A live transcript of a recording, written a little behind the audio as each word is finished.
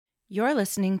You're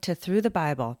listening to Through the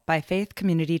Bible by Faith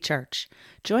Community Church.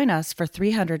 Join us for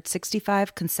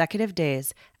 365 consecutive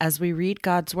days as we read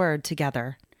God's Word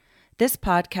together. This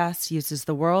podcast uses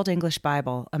the World English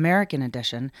Bible, American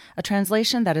Edition, a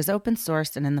translation that is open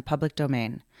source and in the public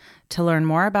domain. To learn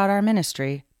more about our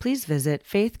ministry, please visit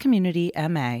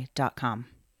faithcommunityma.com.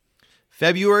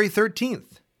 February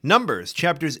 13th, Numbers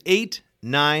chapters 8,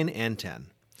 9, and 10.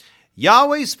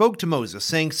 Yahweh spoke to Moses,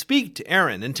 saying, "Speak to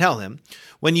Aaron and tell him,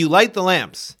 when you light the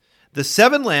lamps, the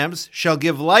 7 lamps shall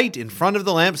give light in front of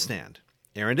the lampstand."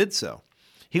 Aaron did so.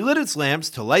 He lit its lamps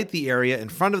to light the area in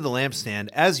front of the lampstand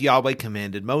as Yahweh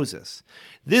commanded Moses.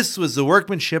 This was the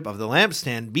workmanship of the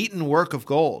lampstand, beaten work of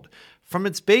gold. From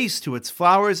its base to its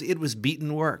flowers it was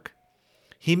beaten work.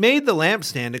 He made the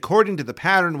lampstand according to the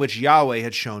pattern which Yahweh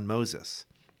had shown Moses.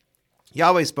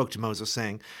 Yahweh spoke to Moses,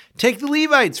 saying, "Take the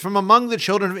Levites from among the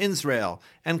children of Israel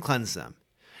and cleanse them.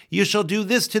 You shall do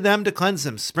this to them to cleanse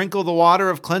them. Sprinkle the water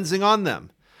of cleansing on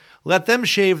them. Let them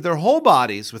shave their whole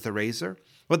bodies with a razor.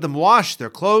 Let them wash their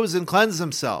clothes and cleanse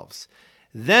themselves.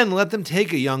 Then let them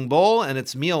take a young bull and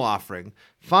its meal offering,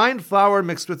 fine flour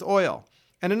mixed with oil,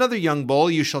 and another young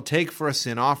bull you shall take for a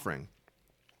sin offering.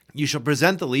 You shall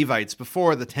present the Levites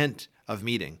before the tent of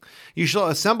meeting. You shall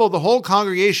assemble the whole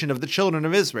congregation of the children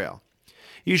of Israel.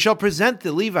 You shall present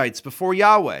the Levites before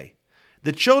Yahweh.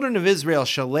 The children of Israel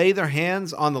shall lay their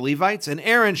hands on the Levites, and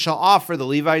Aaron shall offer the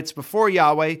Levites before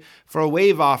Yahweh for a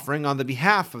wave offering on the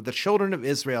behalf of the children of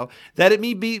Israel, that it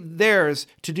may be theirs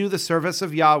to do the service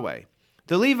of Yahweh.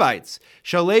 The Levites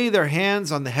shall lay their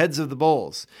hands on the heads of the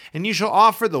bulls, and you shall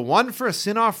offer the one for a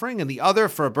sin offering and the other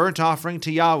for a burnt offering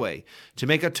to Yahweh, to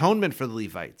make atonement for the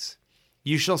Levites.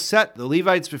 You shall set the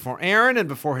Levites before Aaron and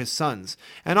before his sons,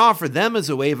 and offer them as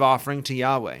a wave offering to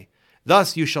Yahweh.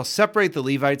 Thus you shall separate the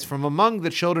Levites from among the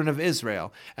children of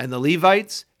Israel, and the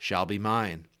Levites shall be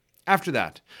mine. After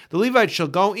that, the Levites shall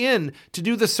go in to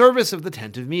do the service of the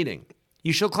tent of meeting.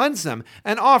 You shall cleanse them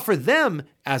and offer them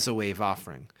as a wave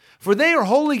offering. For they are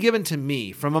wholly given to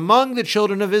me from among the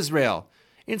children of Israel.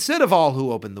 Instead of all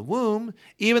who open the womb,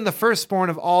 even the firstborn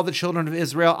of all the children of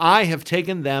Israel, I have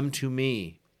taken them to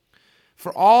me.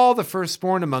 For all the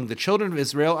firstborn among the children of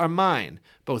Israel are mine,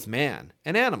 both man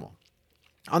and animal.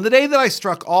 On the day that I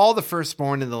struck all the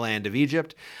firstborn in the land of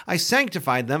Egypt, I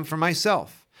sanctified them for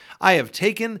myself. I have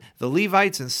taken the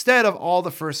Levites instead of all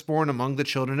the firstborn among the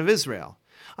children of Israel.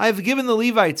 I have given the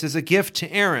Levites as a gift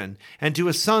to Aaron and to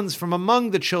his sons from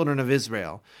among the children of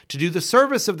Israel, to do the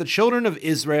service of the children of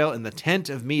Israel in the tent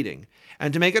of meeting,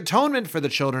 and to make atonement for the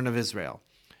children of Israel,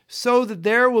 so that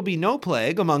there will be no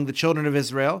plague among the children of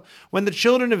Israel when the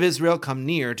children of Israel come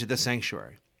near to the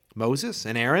sanctuary." Moses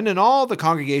and Aaron and all the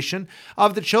congregation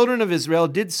of the children of Israel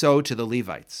did so to the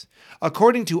Levites.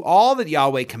 According to all that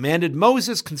Yahweh commanded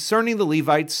Moses concerning the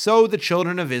Levites, so the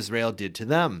children of Israel did to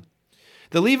them.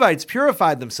 The Levites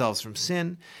purified themselves from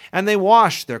sin, and they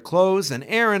washed their clothes, and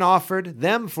Aaron offered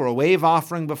them for a wave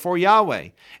offering before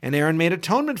Yahweh, and Aaron made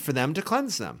atonement for them to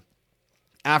cleanse them.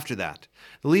 After that,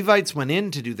 the Levites went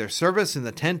in to do their service in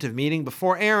the tent of meeting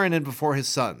before Aaron and before his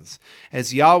sons,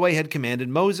 as Yahweh had commanded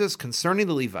Moses concerning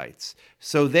the Levites,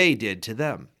 so they did to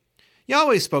them.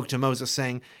 Yahweh spoke to Moses,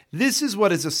 saying, "This is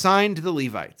what is assigned to the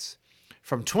Levites.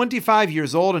 From 25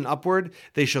 years old and upward,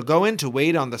 they shall go in to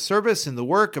wait on the service in the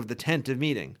work of the tent of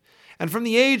meeting. And from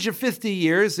the age of 50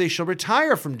 years they shall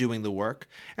retire from doing the work,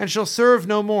 and shall serve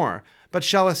no more, but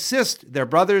shall assist their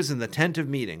brothers in the tent of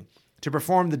meeting, to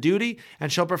perform the duty,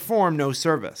 and shall perform no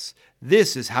service.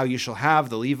 This is how you shall have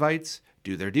the Levites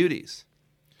do their duties."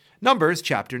 Numbers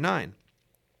chapter 9.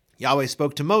 Yahweh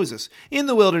spoke to Moses in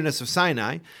the wilderness of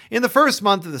Sinai in the first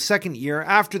month of the second year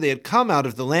after they had come out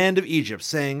of the land of Egypt,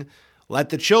 saying, "Let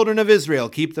the children of Israel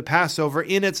keep the Passover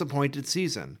in its appointed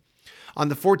season. On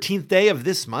the 14th day of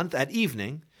this month at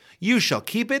evening, you shall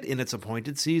keep it in its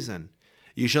appointed season.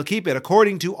 You shall keep it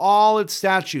according to all its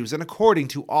statutes and according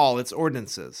to all its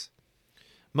ordinances."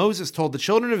 Moses told the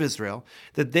children of Israel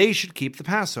that they should keep the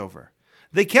Passover.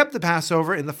 They kept the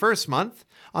Passover in the first month,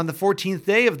 on the 14th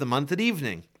day of the month at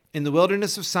evening, in the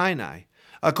wilderness of Sinai.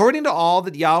 According to all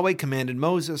that Yahweh commanded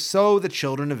Moses, so the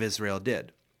children of Israel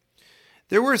did.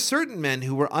 There were certain men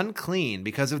who were unclean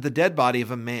because of the dead body of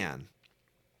a man,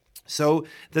 so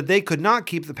that they could not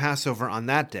keep the Passover on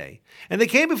that day. And they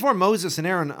came before Moses and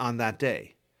Aaron on that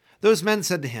day. Those men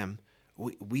said to him,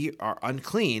 "We are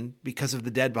unclean because of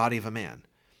the dead body of a man.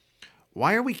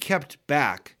 Why are we kept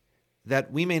back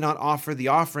that we may not offer the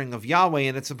offering of Yahweh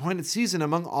in its appointed season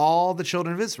among all the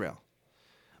children of Israel?"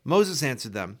 Moses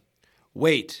answered them,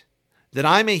 "Wait, that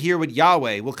I may hear what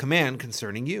Yahweh will command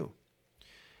concerning you."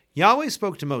 Yahweh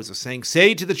spoke to Moses, saying,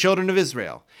 "Say to the children of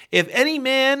Israel, if any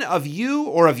man of you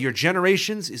or of your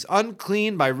generations is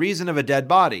unclean by reason of a dead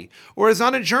body, or is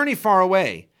on a journey far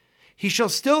away, he shall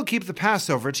still keep the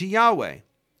Passover to Yahweh.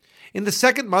 In the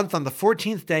 2nd month, on the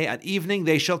 14th day at evening,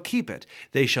 they shall keep it.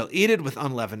 They shall eat it with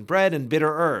unleavened bread and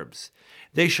bitter herbs.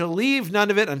 They shall leave none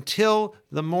of it until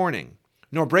the morning,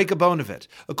 nor break a bone of it.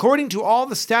 According to all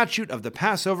the statute of the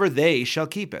Passover, they shall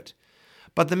keep it.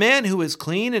 But the man who is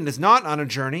clean and is not on a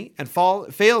journey and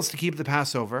fails to keep the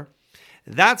Passover,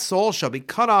 that soul shall be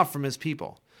cut off from his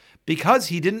people. Because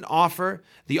he didn't offer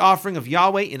the offering of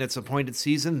Yahweh in its appointed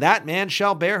season, that man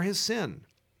shall bear his sin.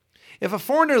 If a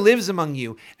foreigner lives among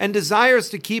you and desires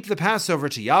to keep the Passover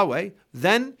to Yahweh,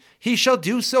 then he shall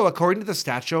do so according to the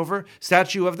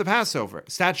statute of the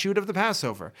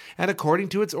Passover, and according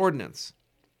to its ordinance.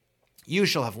 You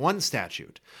shall have one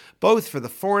statute, both for the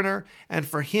foreigner and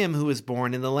for him who is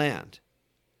born in the land."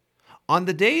 On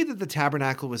the day that the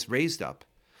tabernacle was raised up,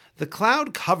 the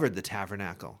cloud covered the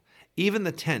tabernacle, even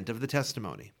the tent of the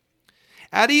testimony.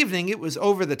 At evening it was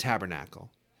over the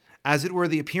tabernacle, as it were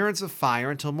the appearance of fire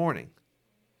until morning.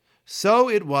 So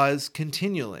it was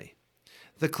continually.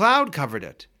 The cloud covered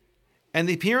it, and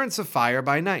the appearance of fire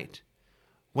by night.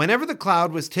 Whenever the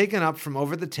cloud was taken up from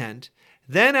over the tent,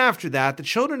 then after that the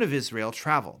children of Israel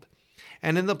traveled.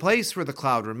 And in the place where the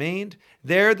cloud remained,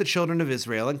 there the children of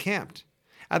Israel encamped.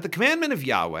 At the commandment of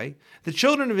Yahweh, the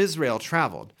children of Israel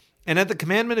traveled, and at the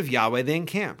commandment of Yahweh they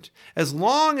encamped. As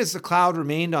long as the cloud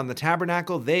remained on the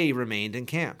tabernacle, they remained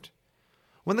encamped.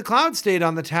 When the cloud stayed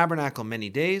on the tabernacle many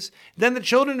days, then the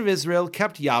children of Israel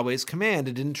kept Yahweh's command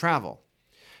and didn't travel.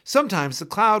 Sometimes the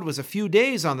cloud was a few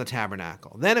days on the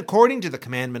tabernacle. Then, according to the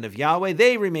commandment of Yahweh,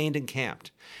 they remained encamped.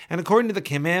 And according to the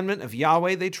commandment of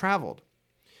Yahweh, they traveled.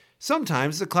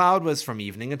 Sometimes the cloud was from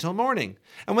evening until morning.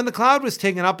 And when the cloud was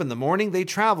taken up in the morning, they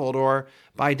traveled, or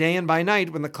by day and by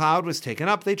night, when the cloud was taken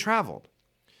up, they traveled.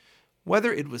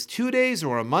 Whether it was 2 days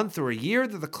or a month or a year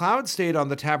that the cloud stayed on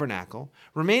the tabernacle,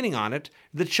 remaining on it,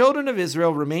 the children of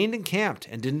Israel remained encamped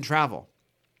and didn't travel.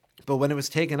 But when it was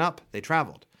taken up, they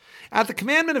traveled. At the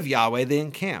commandment of Yahweh they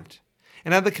encamped,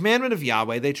 and at the commandment of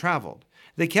Yahweh they traveled.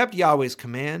 They kept Yahweh's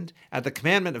command at the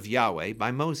commandment of Yahweh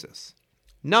by Moses.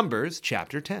 Numbers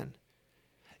chapter 10.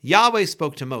 Yahweh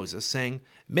spoke to Moses, saying,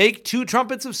 "Make 2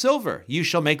 trumpets of silver. You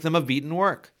shall make them of beaten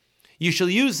work. You shall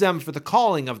use them for the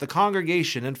calling of the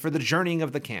congregation and for the journeying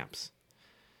of the camps.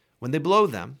 When they blow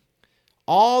them,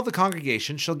 all the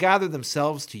congregation shall gather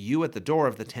themselves to you at the door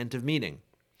of the tent of meeting.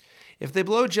 If they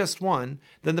blow just one,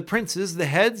 then the princes, the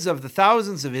heads of the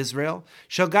thousands of Israel,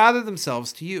 shall gather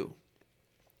themselves to you.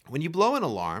 When you blow an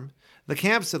alarm, the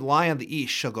camps that lie on the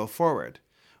east shall go forward.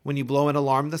 When you blow an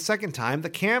alarm the 2nd time,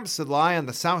 the camps that lie on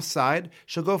the south side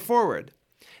shall go forward.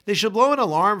 They shall blow an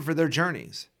alarm for their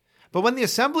journeys. But when the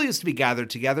assembly is to be gathered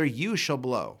together, you shall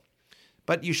blow.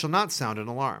 But you shall not sound an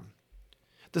alarm.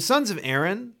 The sons of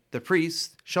Aaron, the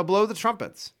priests, shall blow the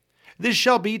trumpets. This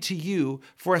shall be to you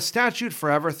for a statute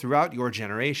forever throughout your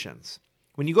generations.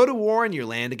 When you go to war in your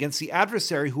land against the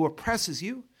adversary who oppresses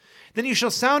you, then you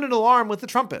shall sound an alarm with the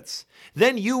trumpets.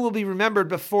 Then you will be remembered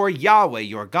before Yahweh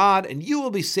your God, and you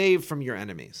will be saved from your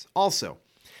enemies. Also,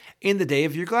 in the day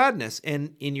of your gladness,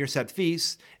 and in your set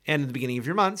feasts, and in the beginning of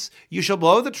your months, you shall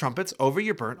blow the trumpets over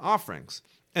your burnt offerings,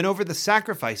 and over the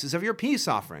sacrifices of your peace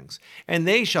offerings, and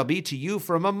they shall be to you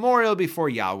for a memorial before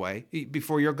Yahweh,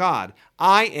 before your God.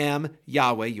 I am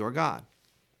Yahweh your God.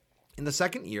 In the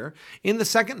 2nd year, in the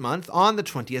 2nd month, on the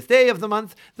 20th day of the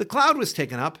month, the cloud was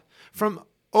taken up from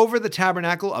over the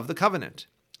tabernacle of the covenant.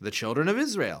 The children of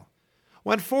Israel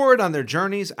went forward on their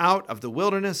journeys out of the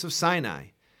wilderness of Sinai,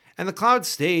 and the cloud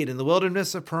stayed in the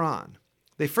wilderness of Paran.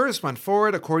 They first went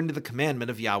forward according to the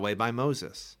commandment of Yahweh by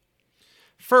Moses.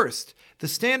 First, the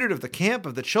standard of the camp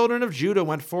of the children of Judah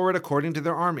went forward according to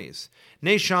their armies.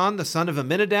 Nahshon, the son of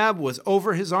Amminadab, was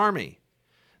over his army.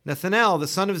 Nethanel, the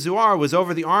son of Zuar, was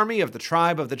over the army of the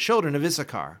tribe of the children of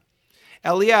Issachar.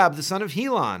 Eliab, the son of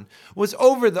Helon, was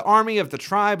over the army of the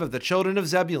tribe of the children of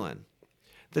Zebulun.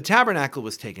 The tabernacle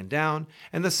was taken down,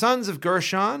 and the sons of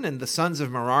Gershon and the sons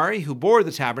of Merari, who bore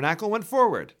the tabernacle, went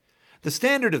forward. The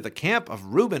standard of the camp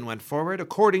of Reuben went forward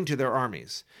according to their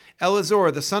armies.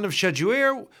 Elazar, the son of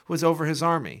Shajuir, was over his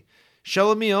army.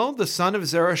 Shelomiel, the son of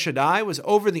Zereshaddai, was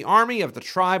over the army of the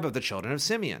tribe of the children of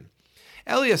Simeon.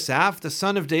 Eliasaph, the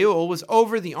son of Deuel, was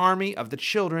over the army of the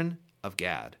children of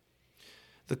Gad.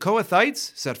 The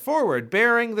Kohathites set forward,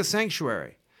 bearing the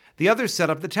sanctuary. The others set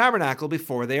up the tabernacle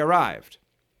before they arrived.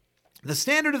 The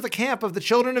standard of the camp of the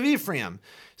children of Ephraim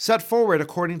set forward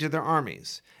according to their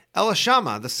armies.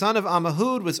 Elishama, the son of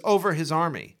Ammihud, was over his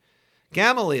army.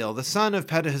 Gamaliel, the son of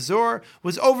Pedahzur,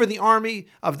 was over the army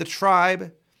of the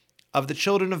tribe of the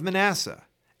children of Manasseh.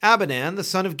 Abidan, the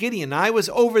son of Gideoni, was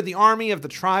over the army of the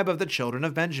tribe of the children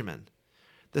of Benjamin.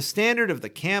 The standard of the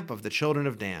camp of the children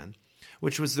of Dan,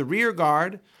 which was the rear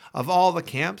guard of all the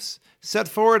camps, set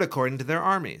forward according to their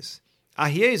armies.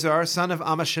 Ahiezer, son of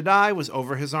Ammishaddai, was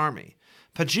over his army.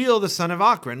 Pagiel, the son of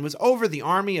Ochran, was over the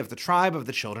army of the tribe of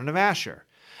the children of Asher.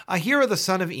 Ahira, the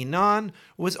son of Enan,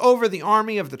 was over the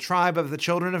army of the tribe of the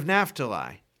children of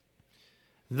Naphtali.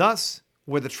 Thus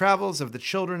were the travels of the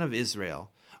children of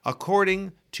Israel,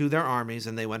 according to their armies,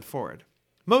 and they went forward.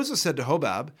 Moses said to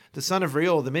Hobab, the son of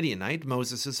Reuel the Midianite,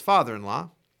 Moses' father-in-law,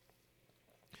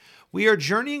 "We are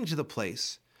journeying to the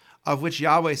place of which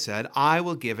Yahweh said, 'I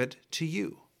will give it to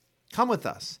you.' Come with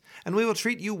us, and we will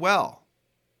treat you well.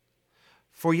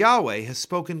 For Yahweh has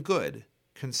spoken good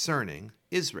concerning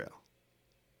Israel."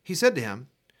 He said to him,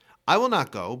 "I will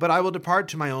not go, but I will depart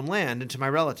to my own land and to my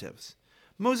relatives."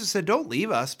 Moses said, "Don't leave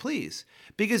us, please,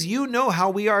 because you know how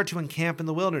we are to encamp in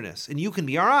the wilderness, and you can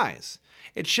be our eyes.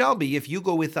 It shall be, if you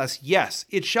go with us, yes,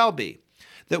 it shall be,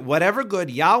 that whatever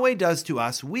good Yahweh does to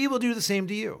us, we will do the same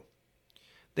to you."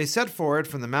 They set forward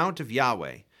from the mount of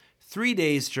Yahweh, 3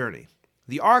 days' journey.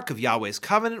 The ark of Yahweh's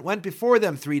covenant went before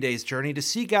them 3 days' journey to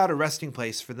seek out a resting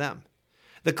place for them.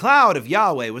 The cloud of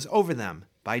Yahweh was over them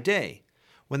by day,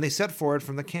 when they set forward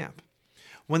from the camp.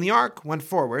 When the ark went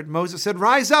forward, Moses said,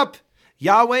 "Rise up,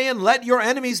 Yahweh, and let your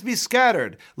enemies be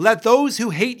scattered. Let those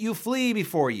who hate you flee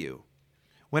before you."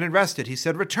 When it rested, he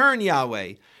said, "Return,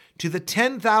 Yahweh, to the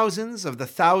 10,000s of the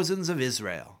thousands of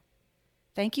Israel."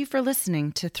 Thank you for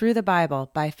listening to Through the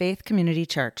Bible by Faith Community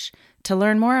Church. To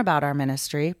learn more about our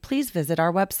ministry, please visit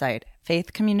our website,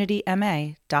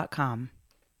 faithcommunityma.com.